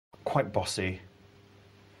quite bossy.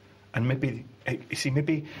 And maybe, you see,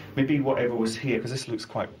 maybe whatever was here, because this looks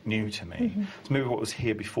quite new to me, so maybe what was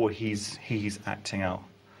here before he's acting out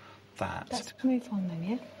that. Let's move on then,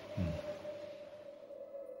 yeah?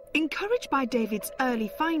 Encouraged by David's early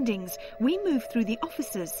findings, we move through the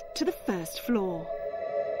offices to the first floor.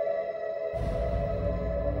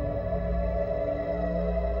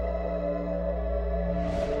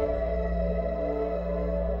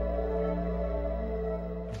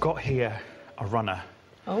 I've got here a runner.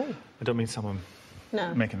 Oh. I don't mean someone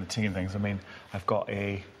making the tea and things. I mean, I've got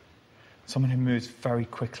someone who moves very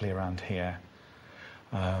quickly around here.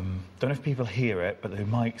 Don't know if people hear it, but they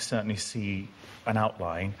might certainly see an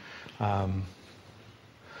outline. I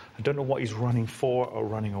don't know what he's running for or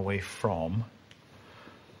running away from.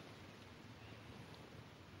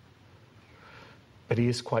 But he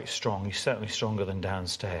is quite strong. He's certainly stronger than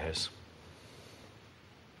downstairs.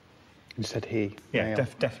 You said he? Yeah,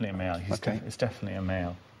 definitely a male. It's definitely a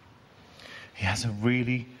male. He has a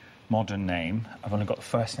really modern name. I've only got the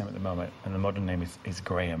first name at the moment, and the modern name is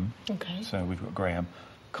Graham. Okay. So we've got Graham.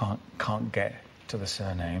 Can't get to the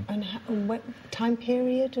surname. And what time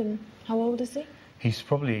period, and how old is he? He's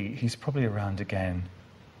probably around again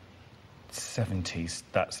 70s.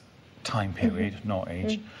 That's time period, not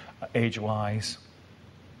age. Age-wise,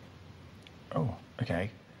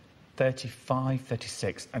 35,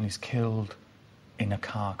 36, and he's killed in a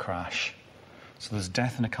car crash. So there's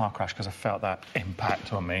death in a car crash because I felt that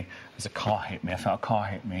impact on me as a car hit me. I felt a car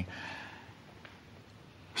hit me.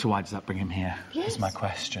 So why does that bring him here? Yes. Is my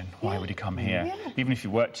question. Why would he come here? Yeah. Even if he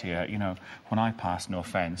worked here, you know, when I pass, no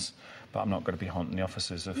offence, but I'm not going to be haunting the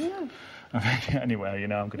offices of anywhere, you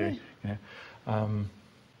know, I'm going to,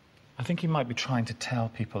 I think he might be trying to tell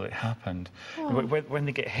people it happened. Oh. When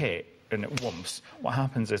they get hit and it whumps, what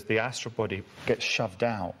happens is the astral body gets shoved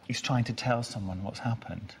out. He's trying to tell someone what's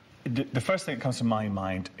happened. The first thing that comes to my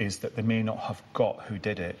mind is that they may not have got who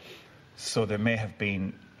did it, so there may have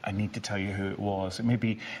been, I need to tell you who it was. It may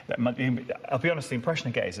be, I'll be honest, the impression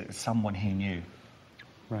I get is it's someone he knew.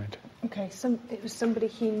 Right. Okay, it was somebody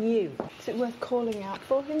he knew. Is it worth calling out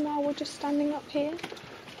for him while we're just standing up here?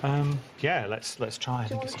 Yeah, let's try. I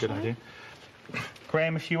think it's a good idea.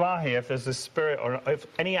 Graham, if you are here, if there's a spirit or if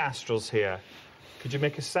any astrals here, could you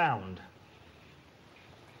make a sound?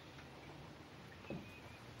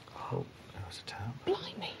 Oh, there was a tap.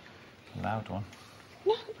 Blimey. A loud one.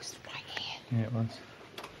 No, it was right here. Yeah, it was.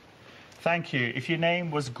 Thank you. If your name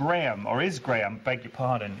was Graham, or is Graham, beg your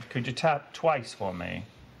pardon, could you tap twice for me?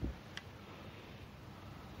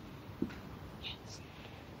 Yes.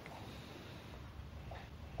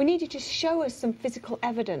 We need you to show us some physical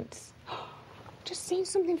evidence. Just seen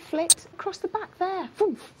something flit across the back there.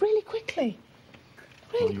 Vroom, really quickly.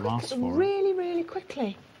 Really you asked quickly. for it. Really, really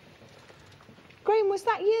quickly. Graham, was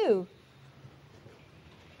that you?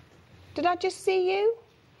 Did I just see you?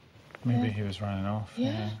 Maybe he was running off.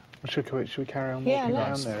 Yeah. Should we carry on walking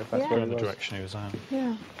around there if that's where in he the was? direction he was at.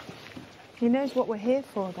 Yeah. He knows what we're here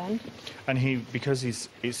for then. And because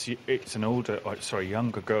it's an older,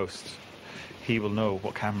 younger ghost, he will know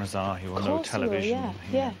what cameras are, he will know television.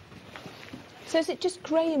 Yeah. So is it just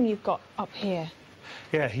Graham you've got up here?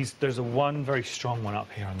 Yeah, there's one very strong one up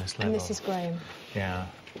here on this level. And this is Graham? Yeah.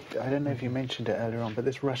 I don't know if you mentioned it earlier on, but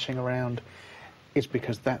this rushing around is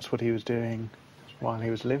because that's what he was doing while he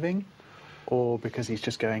was living? Or because he's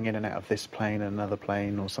just going in and out of this plane and another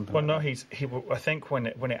plane or something? Well, like no, that? I think when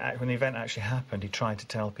the event actually happened, he tried to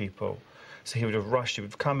tell people. So he would have rushed. He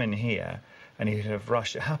would have come in here, and he would have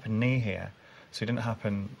rushed. It happened near here, so it didn't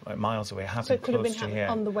happen like miles away. It happened so it could close have been to here.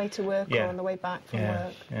 on the way to work or on the way back from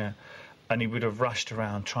work. Yeah. And he would have rushed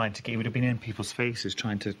around trying to get. He would have been in people's faces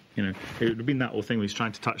trying to, it would have been that whole thing where he's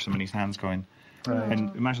trying to touch them and his hands going. Right.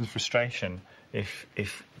 And imagine the frustration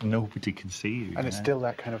if nobody can see you. And it's still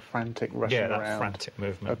that kind of frantic rushing around. Yeah, that frantic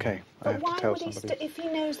movement. Okay, but why would he if he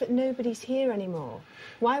knows that nobody's here anymore,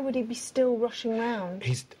 why would he be still rushing around?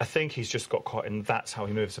 I think he's just got caught, and that's how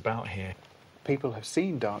he moves about here. People have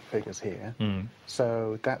seen dark figures here,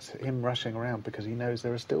 so that's him rushing around because he knows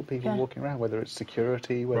there are still people walking around, whether it's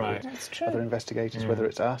security, whether it's other investigators, whether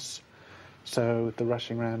it's us. So the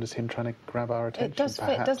rushing around is him trying to grab our attention. It does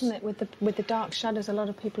perhaps. fit, doesn't it, with the dark shadows? A lot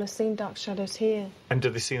of people have seen dark shadows here. And do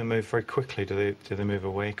they see them move very quickly? Do they move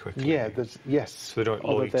away quickly? Yeah, yes. So they don't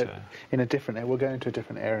loiter. In a different, we'll go into a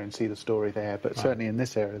different area and see the story there. But certainly in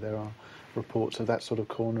this area, there are reports of that sort of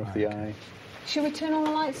corner of the eye. Should we turn all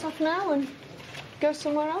the lights off now and go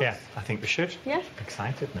somewhere else? Yeah, I think we should. Yeah.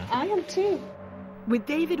 Excited now. I am too. With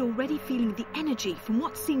David already feeling the energy from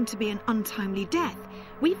what seemed to be an untimely death,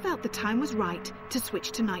 we felt the time was right to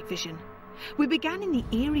switch to night vision. We began in the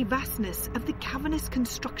eerie vastness of the cavernous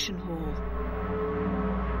construction hall.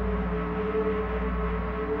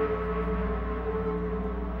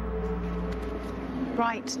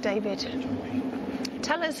 Right, David.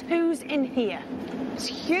 Tell us who's in here. It's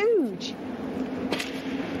huge.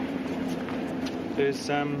 There's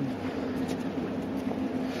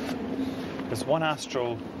one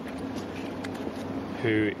astral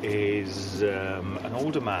who is an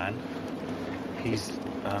older man. He's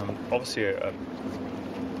obviously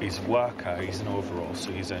he's a worker. He's in overalls,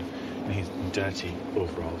 so he's in dirty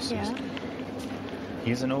overalls. So Yeah.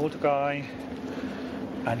 he's an older guy,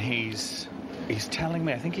 and he's telling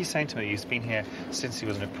me. I think he's saying to me he's been here since he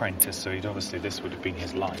was an apprentice. So this would have been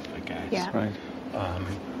his life, I guess. Yeah. Right.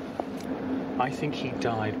 I think he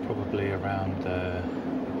died probably around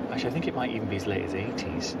actually, I think it might even be as late as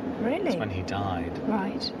 80s. Really? That's when he died.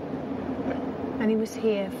 Right. And he was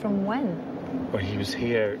here from when? Well, he was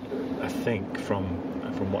here, I think, from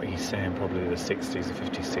what he's saying, probably the 60s, the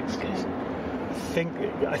 50s, 60s.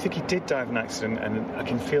 Okay. I think he did die of an accident, and I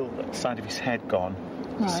can feel the side of his head gone.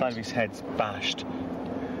 The Right. side of his head's bashed.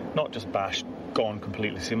 Not just bashed, gone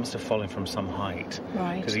completely. So he must have fallen from some height.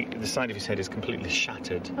 Right. Because the side of his head is completely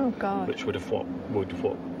shattered. Oh, God. Which would have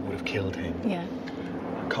killed him. Yeah.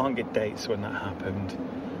 I can't get dates when that happened,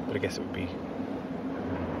 but I guess it would be.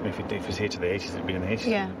 If it was here to the 80s, it'd be in the 80s.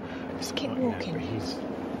 Yeah. Just keep walking. But he's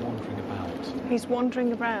wandering about. He's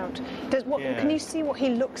wandering around. Yeah. Can you see what he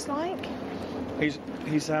looks like? He's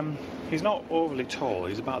not overly tall.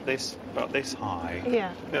 He's about this high.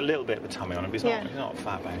 Yeah. A little bit of a tummy on him. He's Yeah. not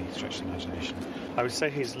fat by any stretch of the imagination. I would say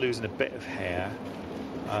he's losing a bit of hair.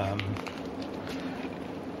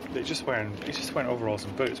 He's just wearing overalls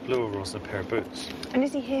and boots, blue overalls and a pair of boots. And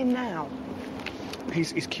is he here now?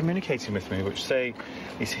 He's communicating with me, which say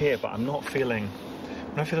he's here, but I'm not feeling.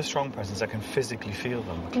 When I feel a strong presence, I can physically feel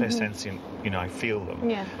them. A clear sensing, I feel them.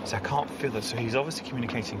 Yeah. So I can't feel it. So he's obviously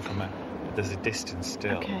communicating from there's a distance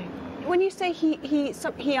still. Okay. When you say he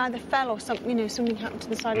either fell or something, something happened to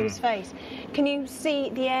the side of his face, can you see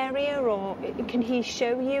the area, or can he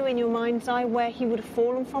show you in your mind's eye where he would have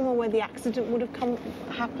fallen from, or where the accident would have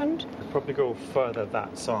happened? I'd probably go further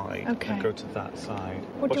that side. Okay. And go to that side.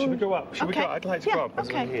 What Or do should you we go up? Should we Okay. go? I'd like to Yeah, go up as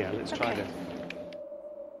okay. we're here. Let's try Okay. this.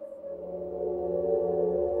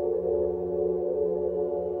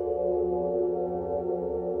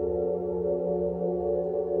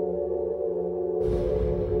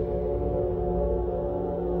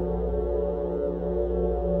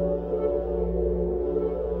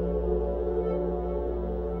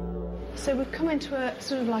 So we've come into a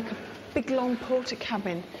sort of like a big long porter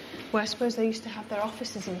cabin where I suppose they used to have their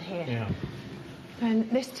offices in here. Yeah. And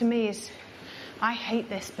this to me is, I hate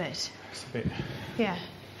this bit. It's a bit Yeah,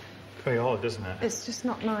 very odd, isn't it? it's just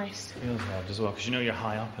not nice. Feels odd as well, because you're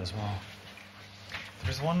high up as well.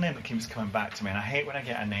 There's one name that keeps coming back to me, and I hate when I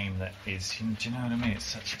get a name that is, do you know what I mean? It's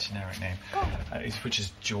such a generic name. Which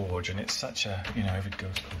is George, and it's such a, every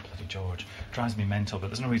ghost called bloody George. Drives me mental, but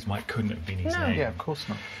there's no reason why it couldn't have been his name. Yeah, of course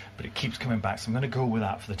not. But it keeps coming back, so I'm going to go with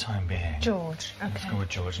that for the time being. George, Let's okay. go with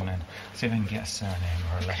George, and then see if I can get a surname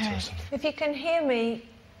or a letter Okay. or something. If you can hear me,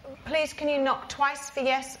 please can you knock twice for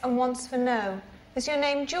yes and once for no? Is your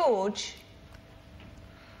name George?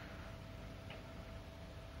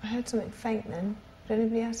 I heard something faint then. Did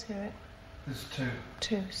anybody else hear it? There's two.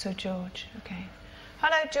 Two, so George, okay.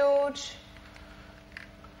 Hello, George.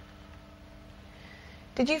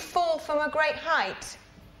 Did you fall from a great height?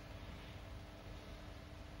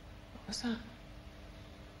 What was that?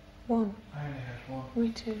 One. I only heard one. Me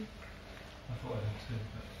too. I thought I had two,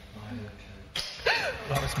 but I heard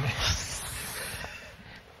two. That was me.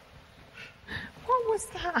 What was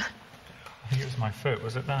that? I think it was my foot.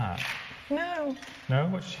 Was it that? No. No?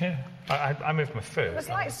 What did you hear? I moved my foot. It was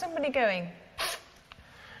like somebody going,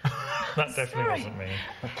 That definitely Sorry. wasn't me.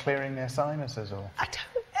 They're clearing their sinuses, or I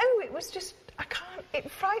don't know, it was just, I can't,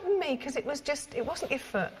 it frightened me because it was just, it wasn't your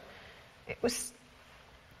foot. It was,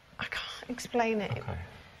 I can't explain it. Okay.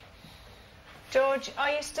 George, are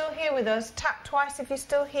you still here with us? Tap twice if you're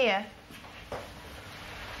still here.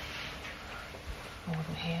 I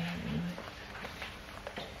wasn't here.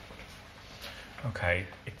 Okay,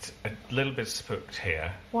 it's a little bit spooked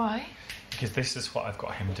here, Why? because this is what I've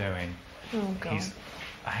got him doing. Oh, God.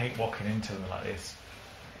 I hate walking into them like this.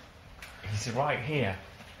 He's right here.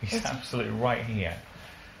 He's absolutely right here,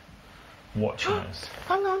 watching us.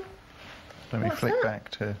 Hang on. let me What's flick that? back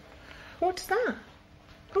to. What's that?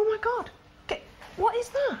 Oh, my God. What is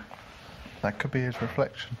that? That could be his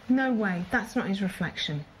reflection. No way. That's not his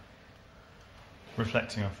reflection.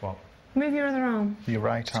 Reflecting off what? Move your other arm. Your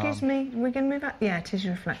right arm. Excuse me, we're going to move out. Yeah, it is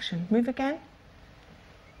your reflection. Move again.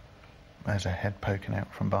 There's a head poking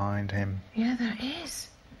out from behind him. Yeah, there is.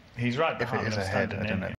 He's right If it behind is him, a head, standing I don't in know. him.